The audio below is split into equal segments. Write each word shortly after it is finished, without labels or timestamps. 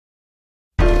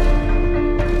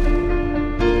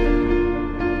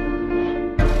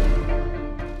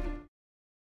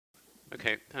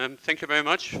Okay, thank you very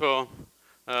much for,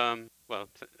 well,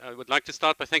 I would like to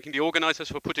start by thanking the organizers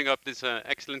for putting up this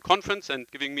excellent conference and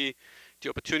giving me the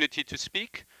opportunity to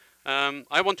speak.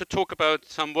 I want to talk about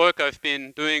some work I've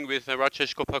been doing with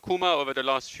Rajesh Gopakuma over the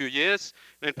last few years.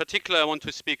 And in particular, I want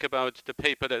to speak about the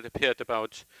paper that appeared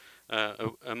about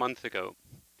a month ago.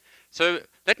 So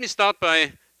let me start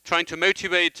by trying to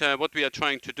motivate what we are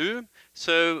trying to do.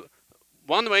 So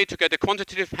one way to get a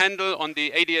quantitative handle on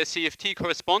the ADS-CFT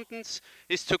correspondence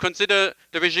is to consider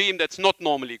the regime that's not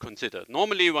normally considered.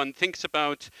 Normally one thinks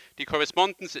about the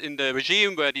correspondence in the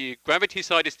regime where the gravity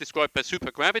side is described by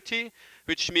supergravity,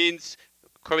 which means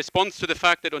corresponds to the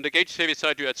fact that on the gauge theory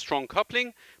side you had strong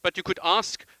coupling, but you could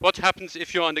ask what happens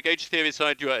if you're on the gauge theory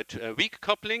side you are at weak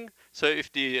coupling, so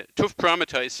if the TÜV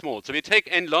parameter is small. So we take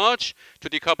n large to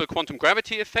decouple quantum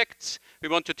gravity effects. We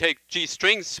want to take G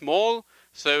strings small,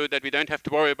 so that we don't have to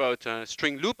worry about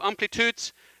string loop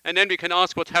amplitudes. And then we can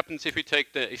ask what happens if we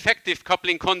take the effective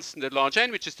coupling constant at large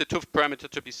n, which is the TÜV parameter,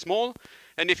 to be small.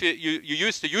 And if you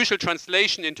use the usual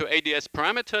translation into ADS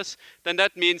parameters, then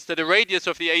that means that the radius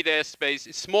of the ADS space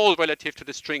is small relative to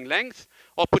the string length.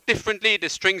 Or put differently, the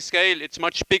string scale, it's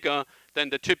much bigger than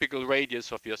the typical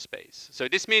radius of your space. So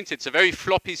this means it's a very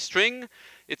floppy string.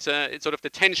 It's sort of the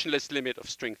tensionless limit of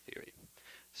string theory.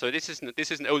 So this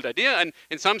is an old idea, and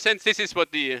in some sense this is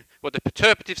what the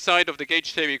perturbative side of the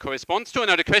gauge theory corresponds to. And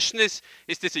now the question is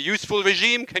this a useful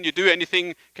regime? Can you do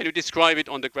anything? Can you describe it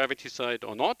on the gravity side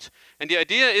or not? And the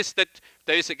idea is that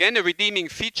there is again a redeeming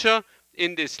feature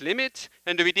in this limit,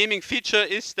 and the redeeming feature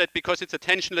is that because it's a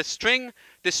tensionless string,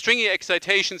 the stringy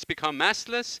excitations become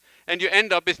massless, and you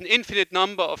end up with an infinite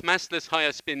number of massless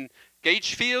higher spin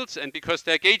gauge fields, and because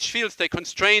they're gauge fields, they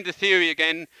constrain the theory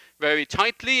again very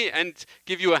tightly and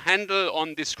give you a handle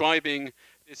on describing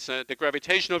this, the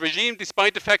gravitational regime,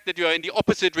 despite the fact that you are in the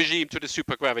opposite regime to the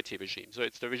supergravity regime. So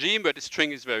it's the regime where the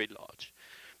string is very large.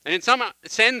 And in some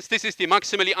sense, this is the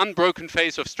maximally unbroken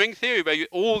phase of string theory, where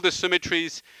all the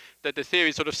symmetries that the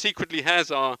theory sort of secretly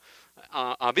has are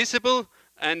visible,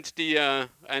 and the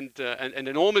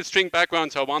normal string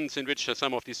backgrounds are ones in which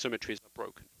some of these symmetries are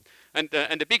broken. And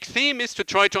the big theme is to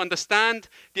try to understand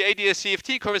the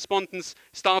ADS-CFT correspondence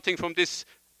starting from this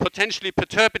potentially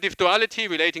perturbative duality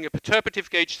relating a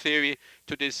perturbative gauge theory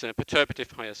to this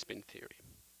perturbative higher spin theory.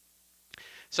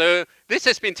 So this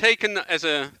has been taken as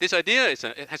this idea it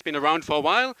has been around for a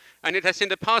while, and it has in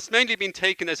the past mainly been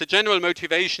taken as a general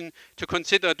motivation to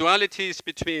consider dualities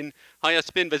between higher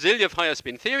spin, Vasilyev higher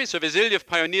spin theory. So Vasilyev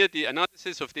pioneered the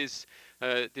analysis of these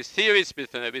theories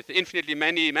with infinitely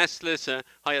many massless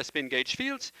higher spin gauge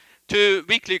fields to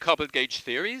weakly coupled gauge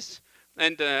theories.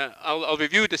 And I'll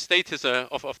review the status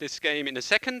of this game in a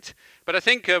second. But I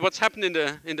think what's happened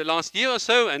in the last year or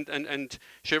so, and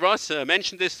Shiraz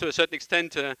mentioned this to a certain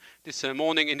extent this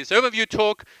morning in his overview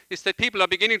talk, is that people are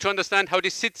beginning to understand how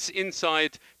this sits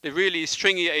inside the really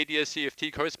stringy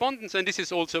ADS-CFT correspondence. And this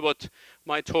is also what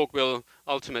my talk will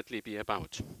ultimately be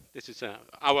about. This is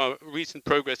our recent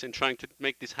progress in trying to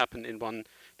make this happen in one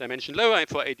dimension lower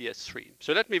for ADS3.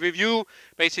 So let me review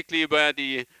basically what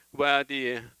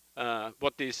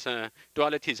these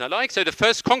dualities are like. So the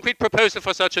first concrete proposal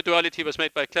for such a duality was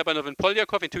made by Klebanov and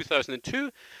Polyakov in 2002.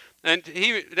 And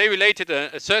they related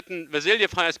a certain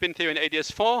Vasilyev higher spin theory in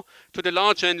ADS4 to the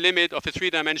large n limit of a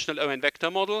three-dimensional ON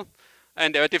vector model.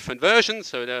 And there are different versions,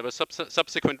 so there was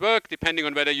subsequent work depending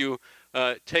on whether you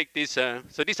take these.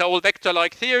 So these are all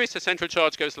vector-like theories. The central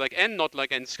charge goes like n, not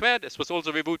like n squared. This was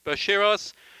also reviewed by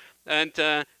Shiraz. And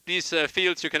these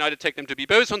fields, you can either take them to be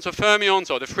bosons or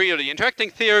fermions or the free or the interacting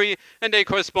theory, and they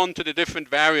correspond to the different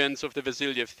variants of the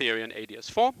Vasilyev theory in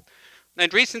ADS4.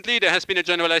 And recently there has been a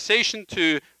generalization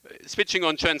to switching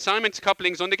on Chern-Simons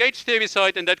couplings on the gauge theory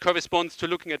side, and that corresponds to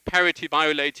looking at parity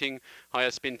violating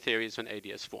higher spin theories on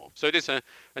ADS4. So it is a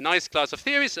nice class of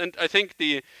theories, and I think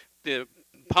the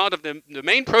part of the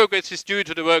main progress is due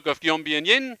to the work of Guillaume and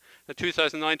Yin,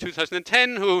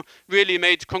 2009-2010, who really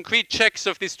made concrete checks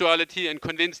of this duality and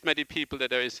convinced many people that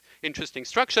there is interesting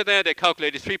structure there. They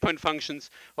calculated 3-point functions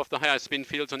of the higher spin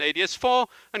fields on ADS4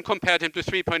 and compared them to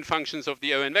 3-point functions of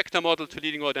the ON vector model to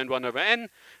leading order n1 over n.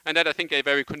 And that, I think, gave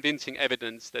very convincing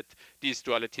evidence that these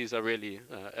dualities are really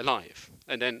alive.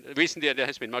 And then recently there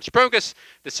has been much progress.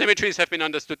 The symmetries have been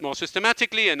understood more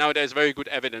systematically, and now there's very good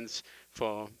evidence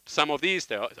for some of these.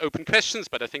 There are open questions,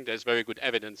 but I think there's very good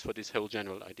evidence for this whole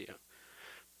general idea.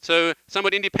 So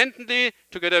somewhat independently,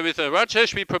 together with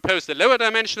Rajesh, we proposed a lower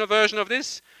dimensional version of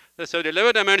this. So the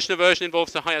lower dimensional version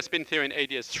involves a higher spin theory in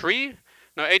ADS3.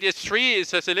 Now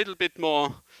ADS3 has a little bit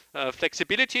more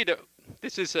flexibility.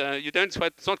 this is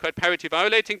it's not quite parity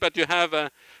violating, but you have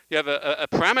a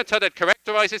parameter that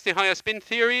characterizes the higher spin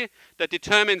theory that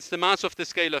determines the mass of the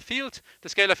scalar field. The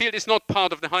scalar field is not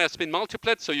part of the higher spin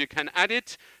multiplet, so you can add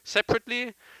it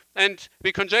separately. And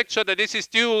we conjecture that this is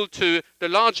due to the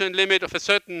large n limit of a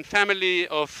certain family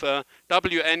of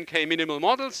WNK minimal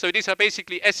models. So these are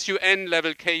basically SUN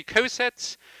level K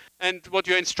cosets. And what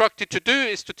you're instructed to do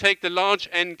is to take the large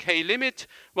NK limit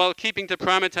while keeping the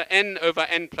parameter n over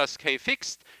n plus k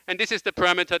fixed. And this is the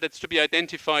parameter that's to be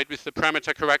identified with the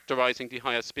parameter characterizing the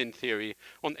higher spin theory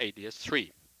on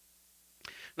ADS3.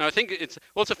 Now, I think it's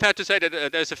also fair to say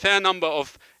that there's a fair number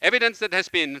of evidence that has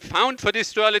been found for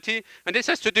this duality. And this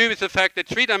has to do with the fact that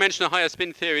three-dimensional higher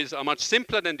spin theories are much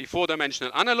simpler than the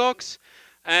four-dimensional analogs.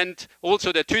 And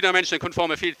also the two-dimensional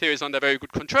conformal field theory is under very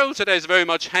good control, so there's very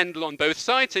much handle on both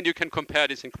sides, and you can compare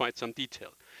this in quite some detail.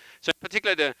 So in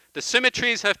particular, the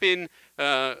symmetries have been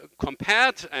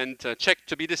compared and checked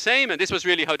to be the same, and this was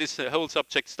really how this whole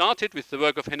subject started with the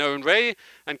work of Henault and Ray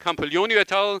and Campoglioni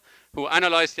et al., who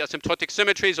analyzed the asymptotic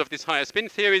symmetries of these higher spin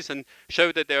theories and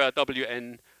showed that there are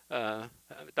WN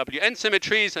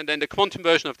symmetries, and then the quantum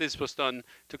version of this was done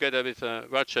together with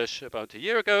Rajesh about a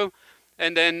year ago.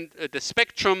 And then the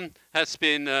spectrum has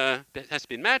been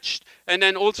matched, and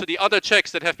then also the other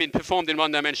checks that have been performed in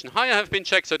one dimension higher have been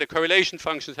checked, so the correlation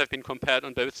functions have been compared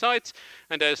on both sides,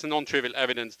 and there's non-trivial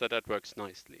evidence that that works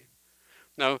nicely.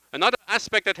 Now, another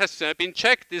aspect that has been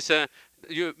checked is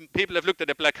people have looked at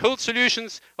the black hole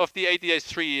solutions of the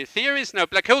ADS3 theories. Now,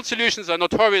 black hole solutions are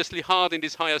notoriously hard in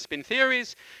these higher spin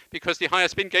theories because the higher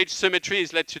spin gauge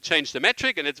symmetries let you change the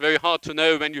metric, and it's very hard to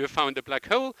know when you have found a black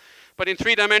hole. But in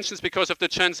 3 dimensions, because of the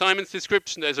Chan-Simons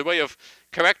description, there's a way of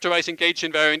characterizing gauge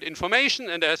invariant information,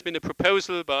 and there has been a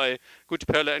proposal by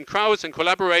Gutperle and Krauss and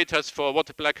collaborators for what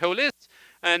a black hole is.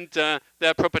 And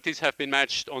their properties have been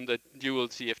matched on the dual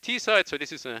CFT side. So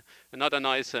this is another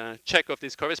nice check of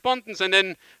this correspondence. And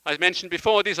then, I mentioned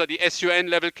before, these are the SUN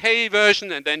level K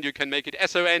version, and then you can make it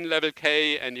SON level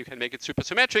K, and you can make it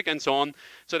supersymmetric, and so on.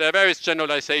 So there are various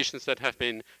generalizations that have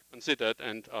been considered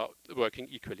and are working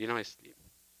equally nicely.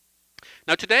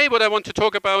 Now today, what I want to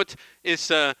talk about is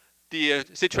the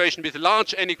situation with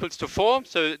large n equals to 4.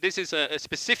 So this is a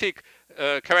specific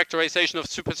characterization of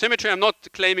supersymmetry. I'm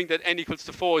not claiming that n equals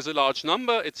to 4 is a large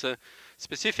number. It's a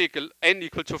specific n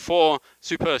equal to 4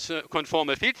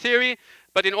 superconformal field theory.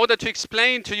 But in order to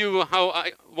explain to you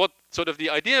what sort of the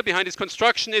idea behind this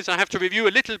construction is, I have to review a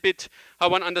little bit how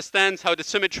one understands how the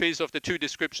symmetries of the two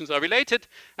descriptions are related.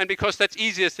 And because that's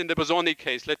easiest in the bosonic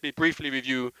case, let me briefly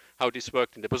review how this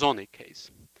worked in the bosonic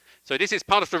case. So this is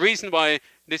part of the reason why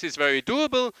this is very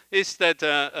doable, is that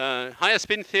higher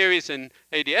spin theories in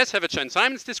ADS have a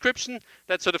Chan-Simons description.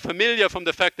 That's sort of familiar from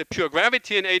the fact that pure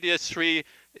gravity in ADS3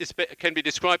 can be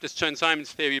described as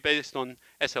Chan-Simons theory based on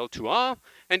SL2R.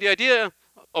 And the idea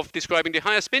of describing the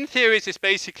higher spin theories is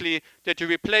basically that you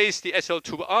replace the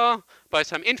SL2R by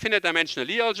some infinite dimensional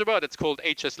Lie algebra that's called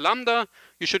HS lambda.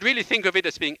 You should really think of it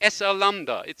as being SL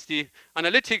lambda. It's the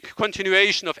analytic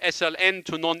continuation of SLn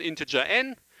to non-integer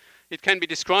n. It can be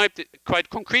described quite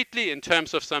concretely in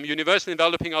terms of some universal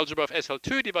enveloping algebra of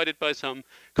SL2 divided by some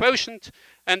quotient.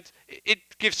 And it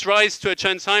gives rise to a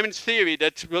Chan-Simons theory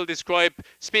that will describe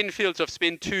spin fields of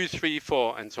spin 2, 3,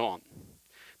 4, and so on.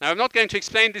 Now, I'm not going to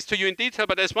explain this to you in detail,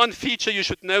 but there's one feature you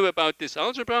should know about this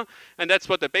algebra, and that's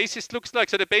what the basis looks like.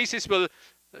 So the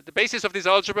basis of this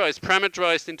algebra is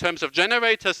parameterized in terms of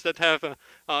generators that have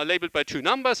are labeled by 2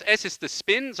 numbers. S is the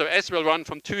spin, so S will run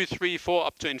from 2, 3, 4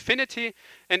 up to infinity,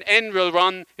 and N will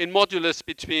run in modulus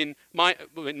between,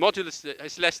 when modulus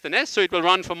is less than S, so it will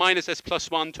run from minus S plus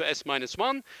 1 to S minus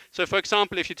 1. So for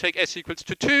example, if you take S equals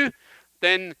to 2,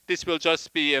 then this will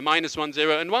just be a minus 1,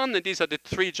 0, and 1, and these are the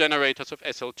 3 generators of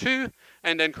SL2,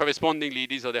 and then correspondingly,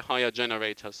 these are the higher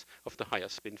generators of the higher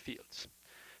spin fields.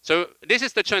 So this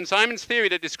is the Chan-Simons theory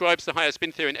that describes the higher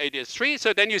spin theory in ADS3.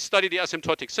 So then you study the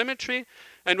asymptotic symmetry.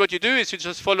 And what you do is you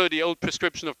just follow the old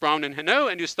prescription of Brown and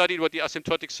Henault, and you study what the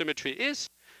asymptotic symmetry is.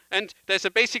 And there's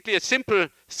basically a simple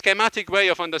schematic way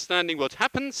of understanding what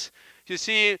happens. You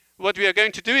see, what we are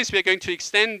going to do is we are going to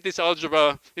extend this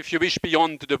algebra, if you wish,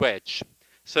 beyond the wedge.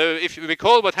 So if you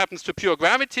recall what happens to pure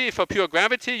gravity, for pure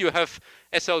gravity you have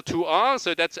SL2R,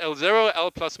 so that's L0,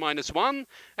 L plus minus 1.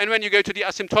 And when you go to the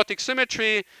asymptotic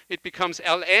symmetry, it becomes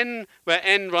Ln, where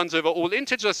n runs over all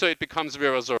integers, so it becomes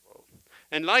 0, 0.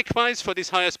 And likewise, for these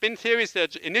higher spin theories, they're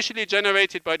initially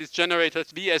generated by these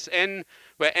generators Vsn,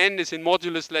 where n is in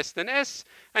modulus less than s.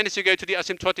 And as you go to the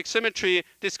asymptotic symmetry,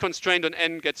 this constraint on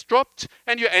n gets dropped,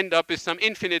 and you end up with some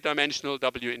infinite dimensional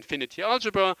W infinity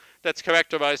algebra that's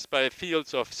characterized by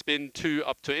fields of spin 2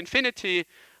 up to infinity,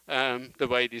 the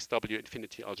way these W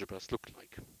infinity algebras look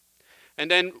like. And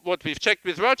then what we've checked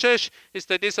with Rajesh is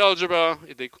that this algebra,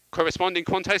 the corresponding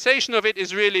quantization of it,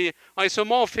 is really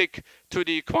isomorphic to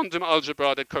the quantum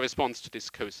algebra that corresponds to these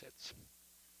cosets.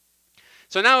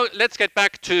 So now let's get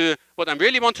back to what I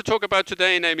really want to talk about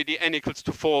today, namely the n equals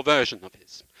to 4 version of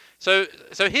this. So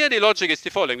here the logic is the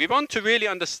following. We want to really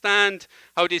understand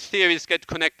how these theories get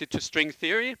connected to string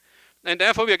theory. And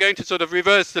therefore, we are going to sort of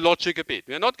reverse the logic a bit.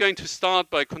 We are not going to start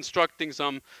by constructing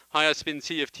some higher spin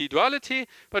CFT duality,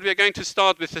 but we are going to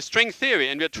start with the string theory.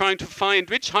 And we are trying to find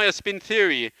which higher spin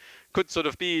theory could sort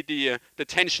of be the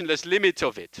tensionless limit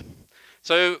of it.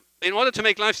 So in order to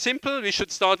make life simple, we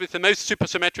should start with the most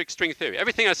supersymmetric string theory.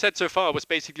 Everything I said so far was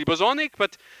basically bosonic,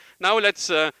 but now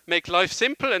let's make life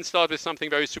simple and start with something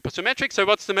very supersymmetric. So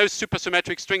what's the most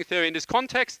supersymmetric string theory in this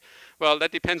context? Well,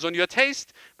 that depends on your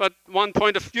taste, but one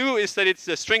point of view is that it's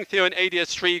the string theory in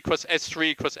ADS3 cross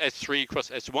S3 cross S3 cross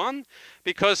S1,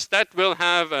 because that will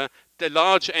have the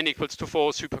large n equals to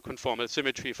 4 superconformal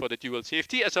symmetry for the dual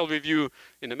CFT, as I'll review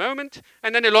in a moment.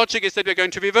 And then the logic is that we're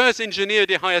going to reverse engineer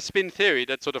the higher spin theory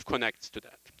that sort of connects to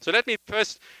that. So let me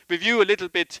first review a little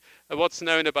bit what's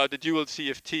known about the dual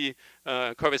CFT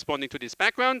corresponding to this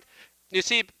background. You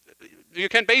see, you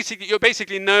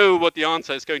basically know what the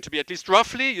answer is going to be, at least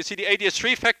roughly. You see the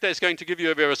ADS3 factor is going to give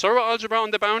you a Virasoro algebra on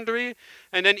the boundary,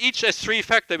 and then each S3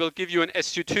 factor will give you an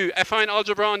SU2 affine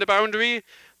algebra on the boundary,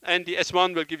 and the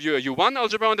S1 will give you a U1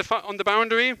 algebra on the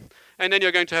boundary, and then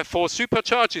you're going to have 4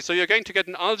 supercharges. So you're going to get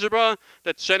an algebra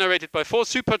that's generated by 4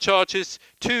 supercharges,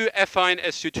 2 affine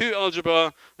SU2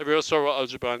 algebra, a Virasoro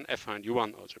algebra, and affine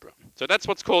U1 algebra. So that's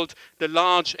what's called the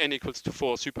large n equals to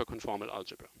 4 superconformal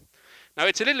algebra. Now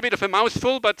it's a little bit of a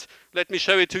mouthful, but let me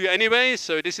show it to you anyway.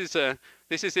 So this is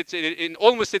it in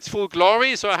almost its full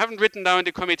glory. So I haven't written down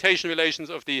the commutation relations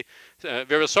of the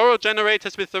Virasoro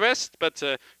generators with the rest, but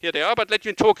here they are. But let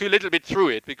me talk you a little bit through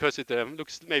it, because it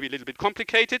looks maybe a little bit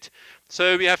complicated.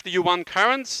 So we have the U1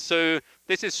 currents. So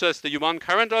this is just the U1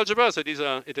 current algebra. So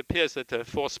it appears that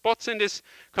 4 spots in this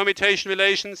commutation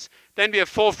relations. Then we have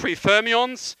 4 free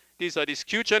fermions. These are these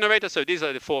Q generators, so these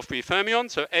are the 4 free fermions.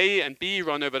 So A and B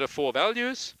run over the 4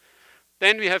 values.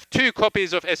 Then we have 2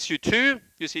 copies of SU2.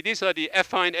 You see, these are the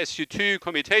affine SU2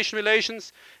 commutation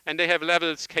relations, and they have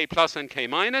levels K plus and K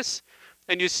minus.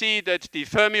 And you see that the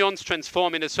fermions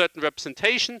transform in a certain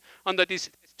representation. Under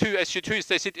these 2 SU2s,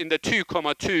 they sit in the 2,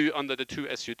 2 under the 2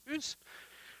 SU2s.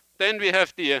 Then we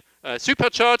have the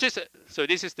supercharges. So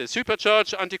this is the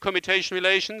supercharge anti-commutation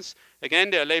relations.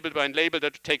 Again, they are labeled by a label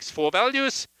that takes 4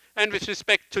 values. And with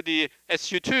respect to the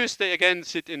SU2s, they again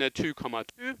sit in a 2,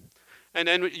 2. And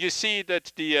then you see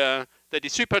that the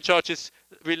supercharges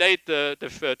relate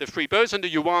the free boson,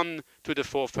 the U1, to the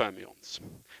 4 fermions.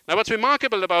 Now what's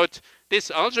remarkable about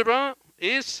this algebra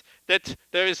is that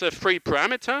there is a free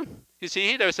parameter. You see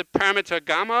here, there is a parameter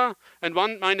gamma, and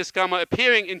 1 minus gamma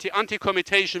appearing in the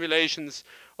anti-commutation relations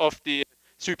of the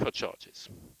supercharges.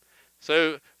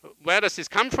 So where does this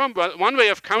come from? Well, one way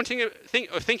of thinking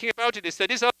about it is that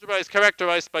this algebra is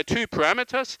characterized by 2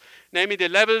 parameters, namely the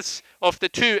levels of the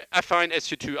 2 affine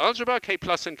SU2 algebra, K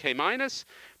plus and K minus.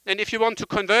 And if you want to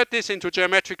convert this into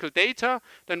geometrical data,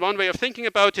 then one way of thinking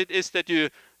about it is that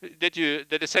the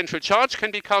central charge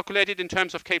can be calculated in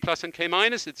terms of K plus and K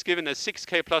minus. It's given as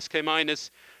 6K plus K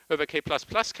minus over K plus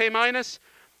plus K minus.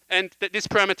 And that this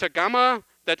parameter gamma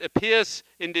that appears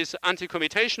in these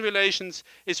anti-commutation relations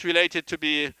is related to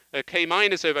be K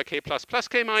minus over K plus plus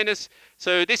K minus.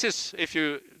 So this is,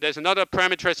 there's another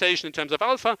parameterization in terms of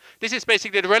alpha. This is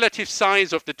basically the relative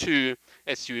size of the 2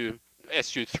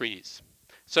 SU3s.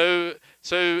 So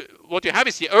what you have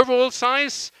is the overall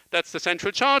size, that's the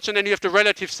central charge, and then you have the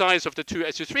relative size of the 2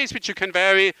 SU3s, which you can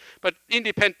vary, but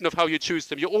independent of how you choose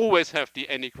them, you always have the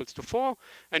n equals to 4,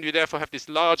 and you therefore have this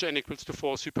large n equals to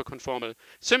 4 superconformal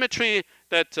symmetry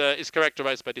that is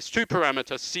characterized by these 2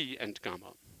 parameters, C and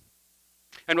gamma.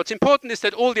 And what's important is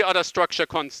that all the other structure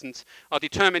constants are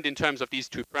determined in terms of these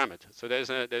 2 parameters. So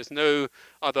there's no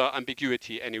other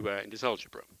ambiguity anywhere in this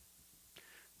algebra.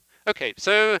 Okay,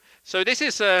 so this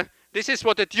is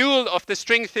what the dual of the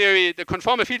string theory, the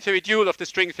conformal field theory dual of the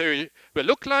string theory will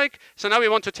look like. So now we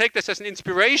want to take this as an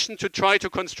inspiration to try to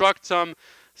construct some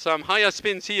higher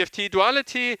spin CFT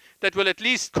duality that will at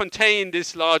least contain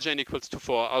this large n equals to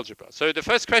 4 algebra. So the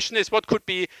first question is, what could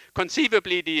be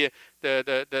conceivably the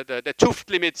 't Hooft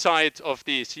limit side of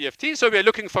the CFT? So we're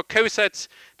looking for cosets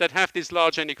that have this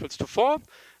large n equals to 4.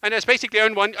 And there's basically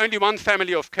only one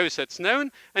family of cosets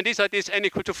known, and these are these n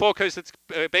equal to 4 cosets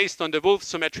based on the Wolf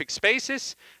symmetric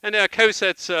spaces. And there are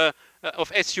cosets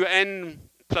of SUN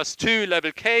plus 2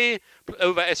 level k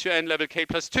over SUN level k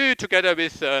plus 2 together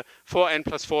with 4n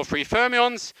plus 4 free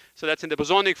fermions. So that's in the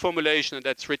bosonic formulation, and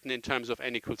that's written in terms of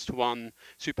n equals to 1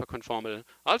 superconformal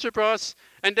algebras.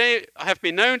 And they have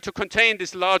been known to contain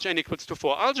this large n equals to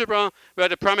 4 algebra, where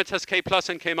the parameters k plus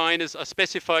and k minus are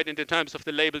specified in the terms of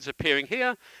the labels appearing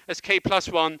here as k plus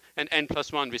 1 and n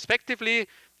plus 1 respectively.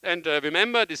 And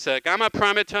remember, this gamma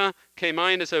parameter, k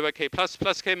minus over k plus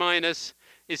plus k minus,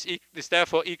 is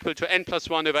therefore equal to n plus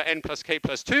 1 over n plus k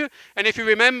plus 2. And if you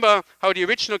remember how the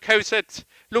original coset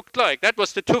looked like, that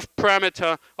was the TUF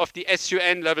parameter of the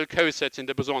SUN level cosets in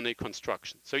the bosonic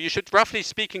construction. So you should, roughly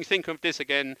speaking, think of this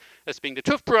again as being the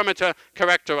TUF parameter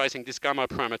characterizing this gamma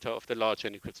parameter of the large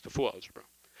n equals to 4 algebra.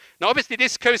 Now, obviously,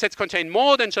 these cosets contain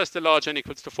more than just the large n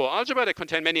equals to 4 algebra. They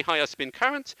contain many higher spin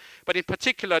currents, but in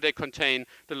particular, they contain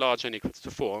the large n equals to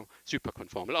 4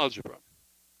 superconformal algebra.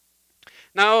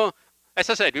 Now, as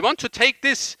I said, we want to take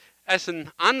this as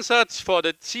an ansatz for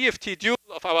the CFT dual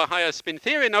of our higher spin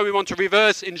theory. Now we want to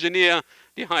reverse engineer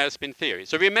the higher spin theory.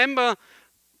 So remember,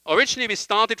 originally we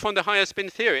started from the higher spin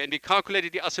theory and we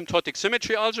calculated the asymptotic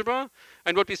symmetry algebra.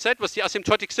 And what we said was the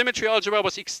asymptotic symmetry algebra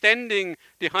was extending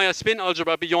the higher spin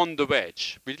algebra beyond the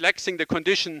wedge, relaxing the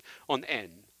condition on n.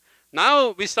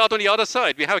 Now we start on the other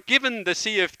side. We have given the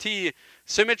CFT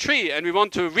symmetry and we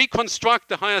want to reconstruct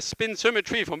the higher spin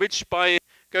symmetry, from which by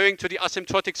going to the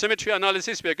asymptotic symmetry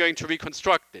analysis, we are going to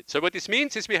reconstruct it. So what this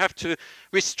means is we have to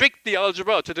restrict the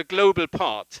algebra to the global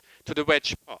part, to the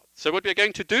wedge part. So what we're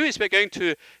going to do is we're going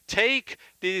to take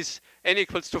these n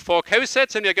equals to 4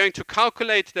 cosets and we're going to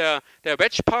calculate their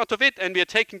wedge part of it, and we are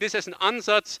taking this as an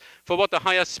ansatz for what the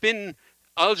higher spin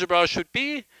algebra should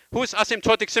be, whose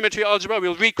asymptotic symmetry algebra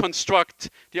will reconstruct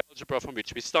the algebra from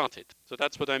which we started. So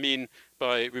that's what I mean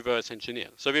by reverse engineer.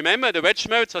 So remember, the wedge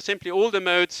modes are simply all the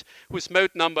modes whose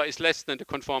mode number is less than the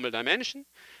conformal dimension.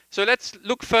 So let's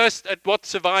look first at what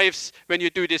survives when you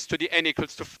do this to the n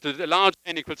equals to the large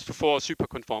n equals to 4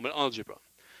 superconformal algebra.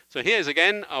 So here is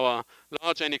again our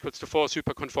large n equals to 4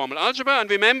 superconformal algebra, and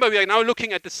remember we are now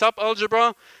looking at the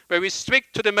subalgebra where we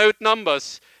strict to the mode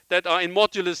numbers that are in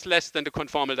modulus less than the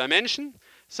conformal dimension.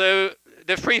 So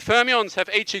the free fermions have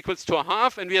h equals to a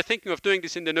half, and we are thinking of doing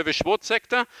this in the Neveu-Schwarz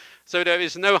sector. So there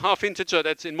is no half integer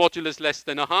that's in modulus less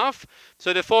than a half.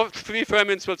 So the free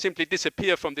fermions will simply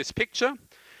disappear from this picture.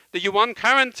 The U1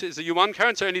 current is a U1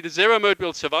 current, so only the zero mode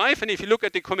will survive. And if you look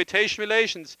at the commutation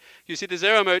relations, you see the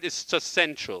zero mode is just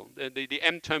central. The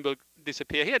M term will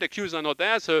disappear here. The Q's are not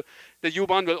there, so the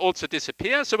U1 will also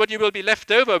disappear. So what you will be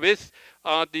left over with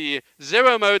are the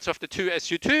zero modes of the two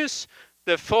SU2s,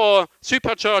 the 4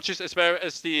 supercharges, as well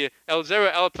as the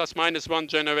L0, L plus minus 1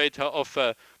 generator of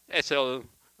SL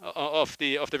of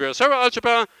the Virasoro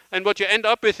algebra. And what you end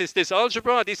up with is this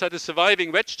algebra. These are the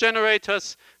surviving wedge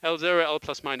generators, L0, L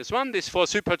plus minus 1, these 4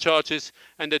 supercharges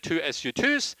and the 2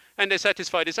 SU2s. And they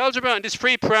satisfy this algebra. And this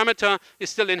free parameter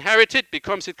is still inherited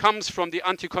because it comes from the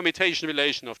anti-commutation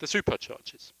relation of the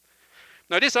supercharges.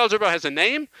 Now this algebra has a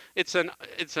name. It's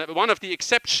one of the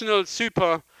exceptional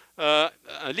super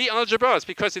Lie algebras,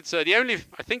 because it's I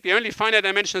think the only finite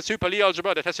dimensional super Lie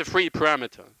algebra that has a free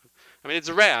parameter. I mean,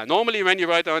 it's rare. Normally when you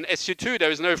write on SU2,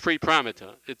 there is no free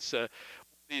parameter. It's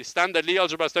the standard Lie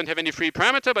algebras don't have any free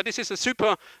parameter, but this is a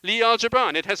super Lie algebra,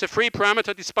 and it has a free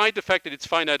parameter despite the fact that it's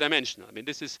finite dimensional. I mean,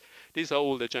 these are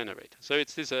all the generators. So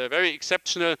it's this very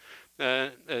exceptional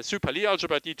super Lie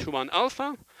algebra D21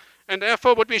 alpha. And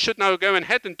therefore, what we should now go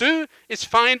ahead and do is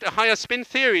find a higher spin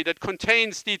theory that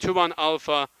contains D21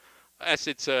 alpha as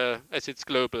its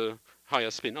global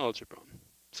higher spin algebra.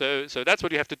 So that's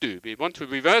what we have to do. We want to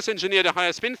reverse engineer the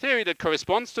higher spin theory that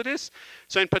corresponds to this.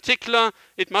 So in particular,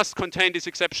 it must contain this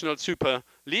exceptional super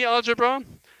Lie algebra.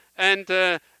 And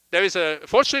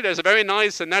fortunately, there's a very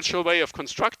nice and natural way of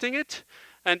constructing it.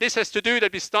 And this has to do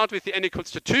that we start with the n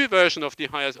equals to 2 version of the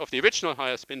original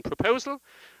higher spin proposal.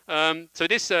 So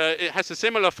this it has a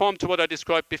similar form to what I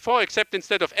described before, except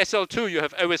instead of SL2, you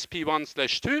have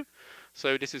OSP1/2.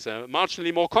 So this is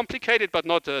marginally more complicated, but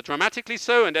not dramatically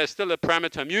so. And there's still a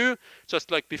parameter mu,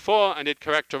 just like before, and it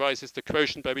characterizes the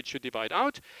quotient by which you divide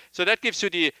out. So that gives you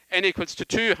the n equals to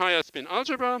 2 higher spin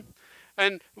algebra.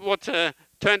 And what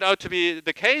turned out to be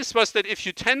the case was that if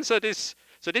you tensor this,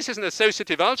 so this is an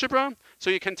associative algebra,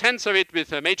 so you can tensor it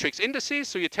with matrix indices.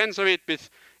 So you tensor it with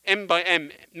m by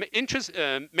m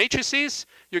matrices,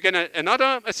 you get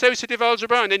another associative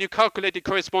algebra, and then you calculate the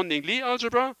corresponding Lie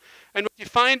algebra. And what you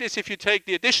find is if you take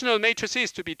the additional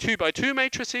matrices to be 2 by 2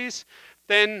 matrices,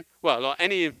 then, well, or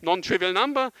any non-trivial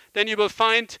number, then you will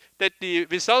find that the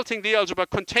resulting Lie algebra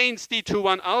contains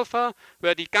D21 alpha,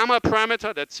 where the gamma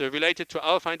parameter that's related to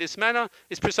alpha in this manner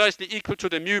is precisely equal to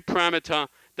the mu parameter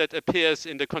that appears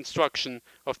in the construction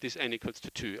of this n equals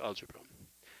to 2 algebra.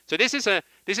 So this is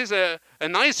a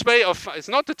nice way of, it's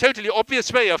not a totally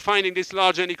obvious way of finding this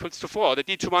large n equals to 4, the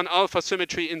D2-1 alpha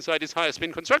symmetry inside this higher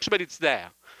spin construction, but it's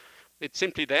there. It's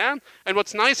simply there. And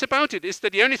what's nice about it is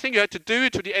that the only thing you had to do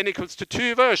to the n equals to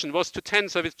 2 version was to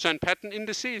tensor with Chern pattern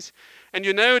indices. And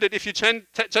you know that if you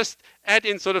just add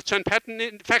in sort of Chern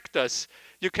pattern factors,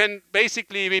 you can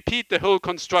basically repeat the whole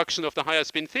construction of the higher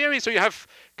spin theory. So you have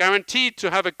guaranteed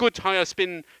to have a good higher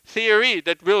spin theory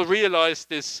that will realize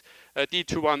this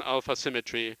D2-1 alpha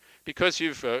symmetry, because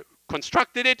you've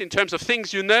constructed it in terms of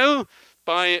things you know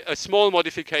by a small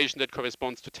modification that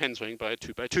corresponds to tensoring by a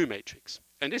 2x2 matrix.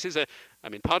 And this is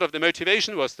part of the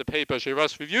motivation was the paper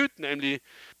Giras reviewed, namely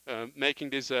making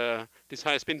this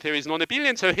higher spin theories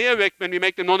non-abelian. So here, when we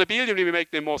make them non-abelian, we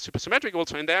make them more supersymmetric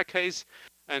also in their case,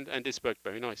 and this worked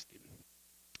very nicely.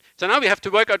 So now we have to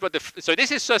work out what so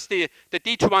this is just the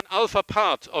D2-1 alpha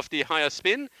part of the higher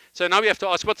spin. So now we have to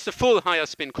ask what's the full higher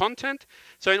spin content.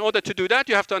 So in order to do that,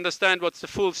 you have to understand what's the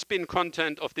full spin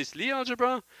content of this Lie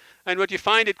algebra. And what you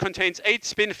find, it contains 8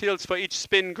 spin fields for each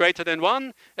spin greater than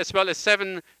 1, as well as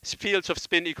 7 fields of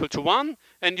spin equal to 1.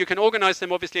 And you can organize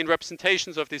them obviously in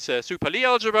representations of this super Lie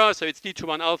algebra. So it's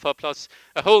D2-1 alpha plus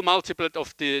a whole multiplet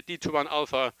of the D2-1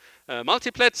 alpha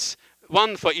multiplets,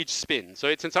 1 for each spin. So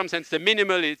it's in some sense the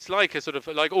minimal, it's like a sort of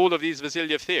like all of these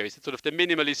Vasiljev theories. It's sort of the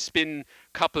minimally spin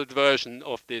coupled version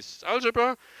of this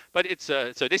algebra. But it's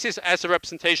so this is as a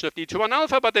representation of D2-1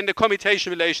 alpha, but then the commutation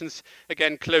relations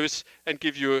again close and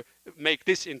make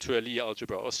this into a Lie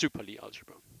algebra or super Lie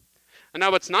algebra. And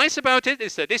now what's nice about it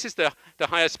is that this is the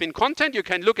higher spin content. You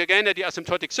can look again at the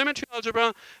asymptotic symmetry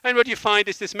algebra, and what you find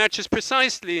is this matches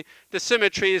precisely the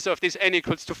symmetries of these n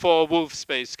equals to 4 Wolf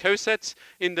space cosets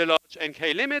in the large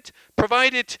nk limit,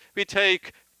 provided we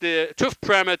take the TUF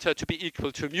parameter to be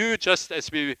equal to mu, just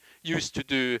as we used to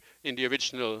do in the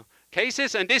original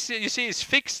cases. And this, you see, is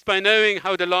fixed by knowing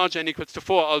how the large n equals to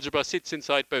 4 algebra sits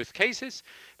inside both cases,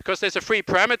 because there's a free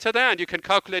parameter there, and you can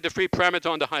calculate a free parameter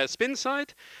on the higher spin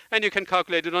side, and you can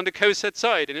calculate it on the coset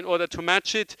side. And in order to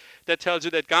match it, that tells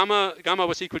you that gamma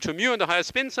was equal to mu on the higher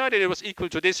spin side, and it was equal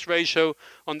to this ratio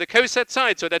on the coset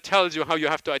side. So that tells you how you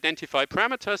have to identify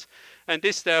parameters, and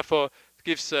this therefore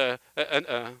gives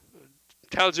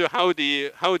tells you how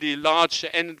the large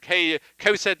nk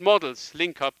coset models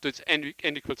link up to its n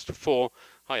equals to 4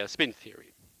 higher spin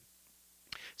theory.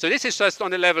 So this is just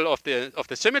on the level of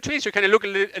the symmetries. You can look a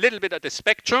little bit at the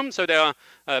spectrum. So there are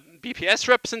BPS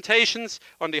representations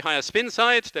on the higher spin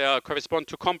side. They correspond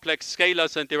to complex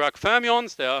scalars and Dirac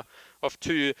fermions. They are of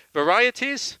 2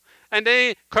 varieties. And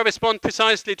they correspond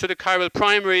precisely to the chiral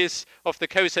primaries of the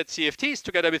coset CFTs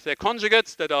together with their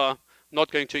conjugates that are not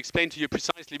going to explain to you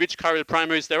precisely which chiral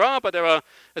primaries there are, but there are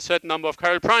a certain number of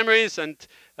chiral primaries, and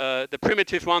the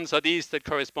primitive ones are these that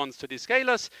corresponds to these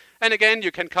scalars. And again,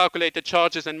 you can calculate the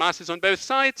charges and masses on both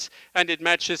sides, and it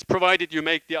matches provided you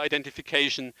make the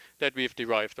identification that we've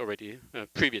derived already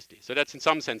previously. So that's in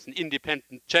some sense an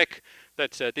independent check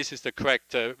that this is the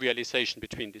correct realization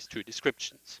between these 2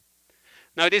 descriptions.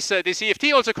 Now this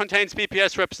EFT also contains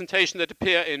BPS representation that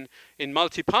appear in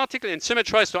multi-particle, in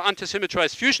symmetrized or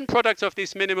anti-symmetrized fusion products of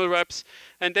these minimal reps,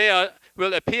 and they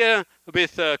will appear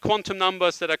with quantum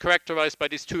numbers that are characterized by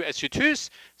these 2 SU2s.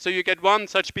 So you get one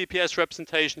such BPS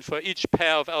representation for each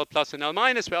pair of L plus and L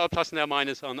minus, where L plus and L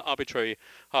minus are an arbitrary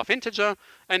half integer.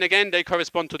 And again, they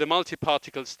correspond to the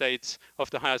multi-particle states of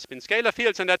the higher spin scalar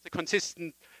fields, and that's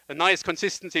a nice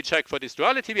consistency check for this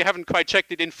duality. We haven't quite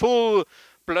checked it in full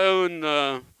blown,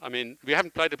 we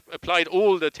haven't applied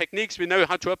all the techniques we know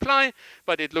how to apply,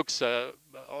 but it looks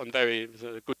on very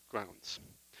good grounds.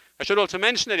 I should also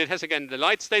mention that it has, again, the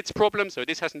light states problem, so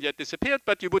this hasn't yet disappeared,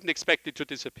 but you wouldn't expect it to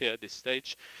disappear at this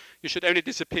stage. You should only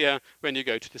disappear when you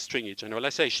go to the stringy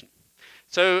generalization.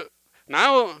 So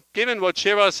now, given what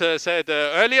Giras said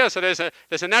earlier, so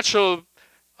there's a natural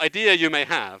idea you may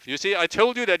have. You see, I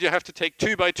told you that you have to take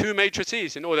 2x2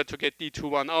 matrices in order to get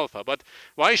D2-1 alpha, but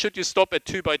why should you stop at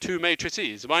 2x2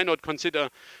 matrices? Why not consider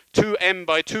 2m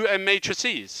by 2m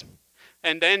matrices?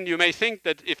 And then you may think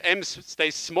that if m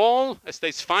stays small,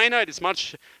 stays finite, it's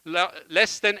much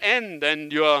less than n, then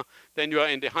you are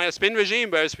in the higher spin regime,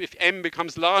 whereas if m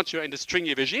becomes large, you're in the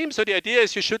stringy regime. So the idea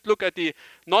is you should look at the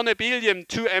non-abelian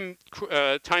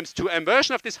 2m times 2m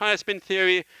version of this higher spin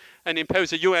theory and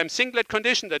impose a UM singlet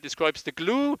condition that describes the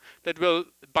glue that will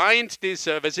bind these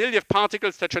Vasiljev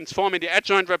particles that transform in the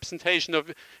adjoint representation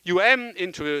of UM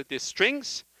into these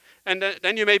strings. And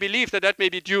then you may believe that that may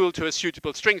be dual to a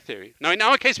suitable string theory. Now, in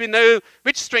our case, we know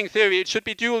which string theory it should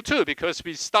be dual to, because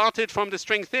we started from the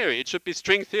string theory. It should be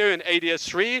string theory in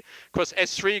ADS3 cross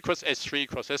S3 cross S3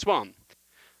 cross S1.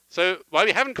 So while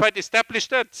we haven't quite established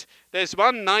that, there's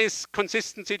one nice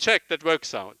consistency check that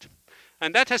works out.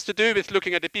 And that has to do with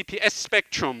looking at the BPS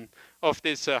spectrum of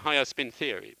this higher spin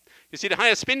theory. You see, the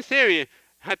higher spin theory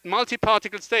had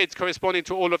multi-particle states corresponding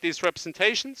to all of these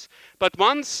representations. But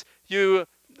once you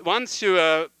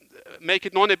make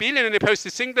it non-abelian and oppose the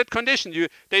singlet condition,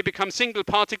 they become single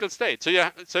particle states.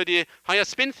 So the higher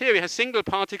spin theory has single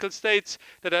particle states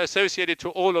that are associated to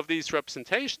all of these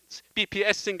representations,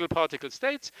 BPS single particle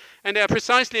states, and they are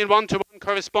precisely in one-to-one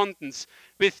correspondence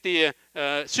with the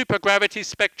supergravity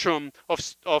spectrum of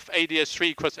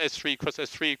ADS3 cross S3 cross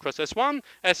S3 cross S1,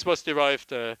 as was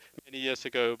derived many years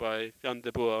ago by Jan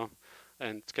de Boer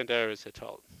and Skandaris et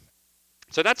al.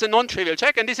 So that's a non-trivial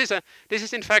check, and this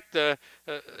is in fact a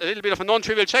little bit of a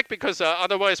non-trivial check because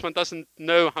otherwise one doesn't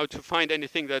know how to find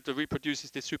anything that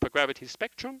reproduces the supergravity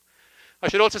spectrum. I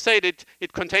should also say that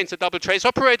it contains a double trace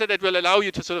operator that will allow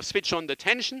you to sort of switch on the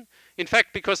tension. In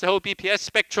fact, because the whole BPS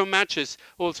spectrum matches,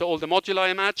 also all the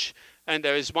moduli match, and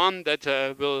there is one that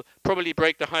will probably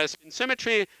break the higher spin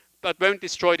symmetry, but won't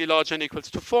destroy the large n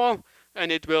equals to 4. And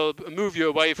it will move you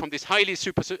away from this highly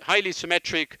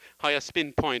symmetric higher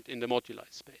spin point in the moduli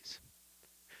space.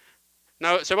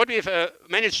 Now, so what we've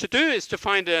managed to do is to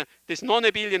find this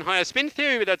non-abelian higher spin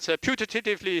theory that's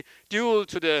putatively dual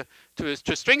to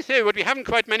string theory. What we haven't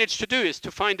quite managed to do is to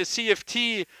find a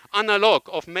CFT analog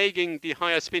of making the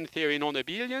higher spin theory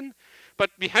non-abelian. But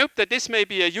we hope that this may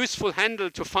be a useful handle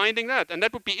to finding that. And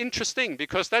that would be interesting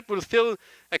because that will fill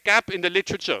a gap in the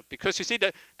literature. Because you see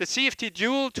that the CFT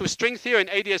dual to string theory in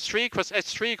ADS3 cross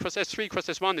S3 cross S3 cross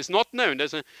S1 is not known.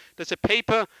 There's a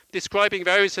paper describing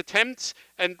various attempts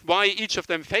and why each of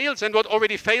them fails. And what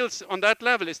already fails on that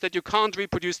level is that you can't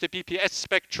reproduce the BPS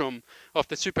spectrum of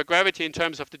the supergravity in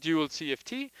terms of the dual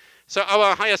CFT. So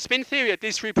our higher spin theory at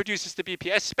least reproduces the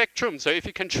BPS spectrum. So if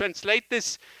you can translate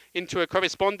this into a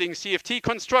corresponding CFT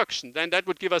construction, then that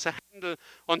would give us a handle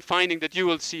on finding the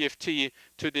dual CFT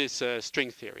to this string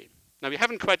theory. Now, we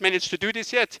haven't quite managed to do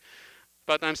this yet,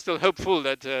 but I'm still hopeful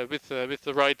that with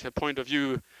the right point of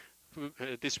view,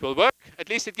 this will work. At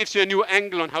least it gives you a new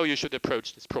angle on how you should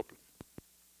approach this problem.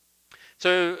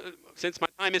 So since my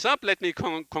time is up, let me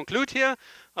conclude here.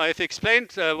 I've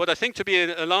explained what I think to be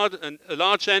a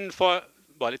large n for,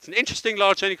 well, it's an interesting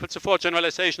large n equals to 4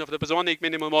 generalization of the bosonic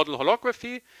minimal model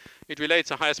holography. It relates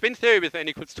a higher spin theory with n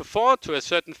equals to 4 to a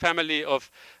certain family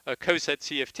of coset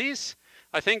CFTs.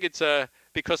 I think it's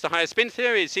because the higher spin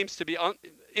theory seems to be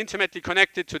intimately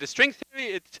connected to the string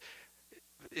theory.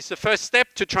 It's the first step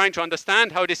to trying to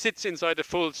understand how this sits inside a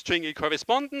full stringy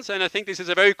correspondence. And I think this is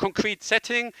a very concrete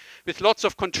setting with lots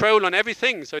of control on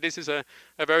everything. So this is a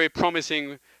very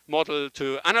promising model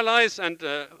to analyze. And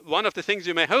one of the things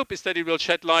you may hope is that it will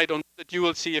shed light on the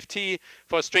dual CFT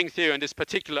for string theory and this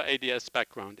particular ADS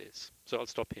background is. So I'll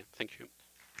stop here. Thank you.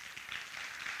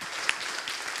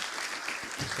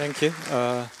 Thank you.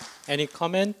 Any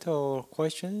comment or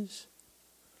questions?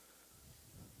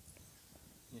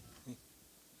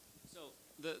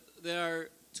 There are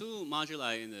two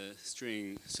moduli in the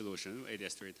string solution,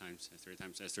 ADS 3 times S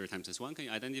 3 times S1. Can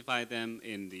you identify them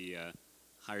in the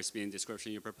higher spin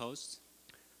description you proposed?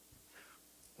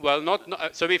 Well,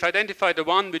 so we've identified the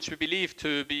one which we believe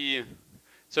to be.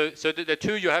 So the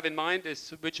two you have in mind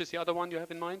is, which is the other one you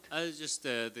have in mind? Just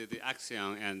the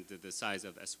axion and the size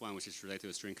of S1, which is related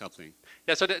to string coupling.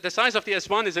 Yeah, so the size of the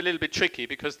S1 is a little bit tricky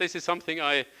because this is something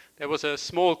there was a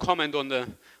small comment on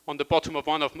the bottom of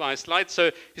one of my slides.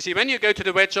 So you see, when you go to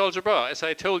the wedge algebra, as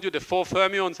I told you, the 4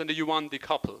 fermions and the U1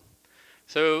 decouple.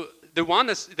 So the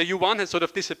U1 has sort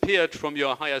of disappeared from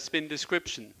your higher spin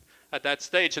description at that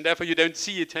stage, and therefore you don't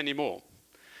see it anymore.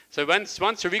 So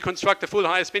once you reconstruct the full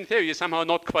higher spin theory, you're somehow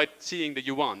not quite seeing the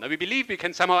U1. Now we believe we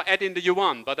can somehow add in the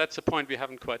U1, but that's a point we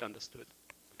haven't quite understood.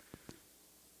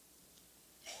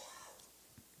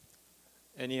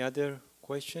 Any other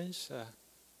questions?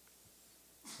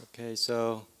 Okay,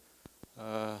 so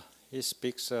he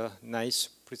speaks a nice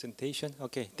presentation.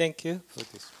 Okay, thank you for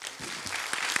this.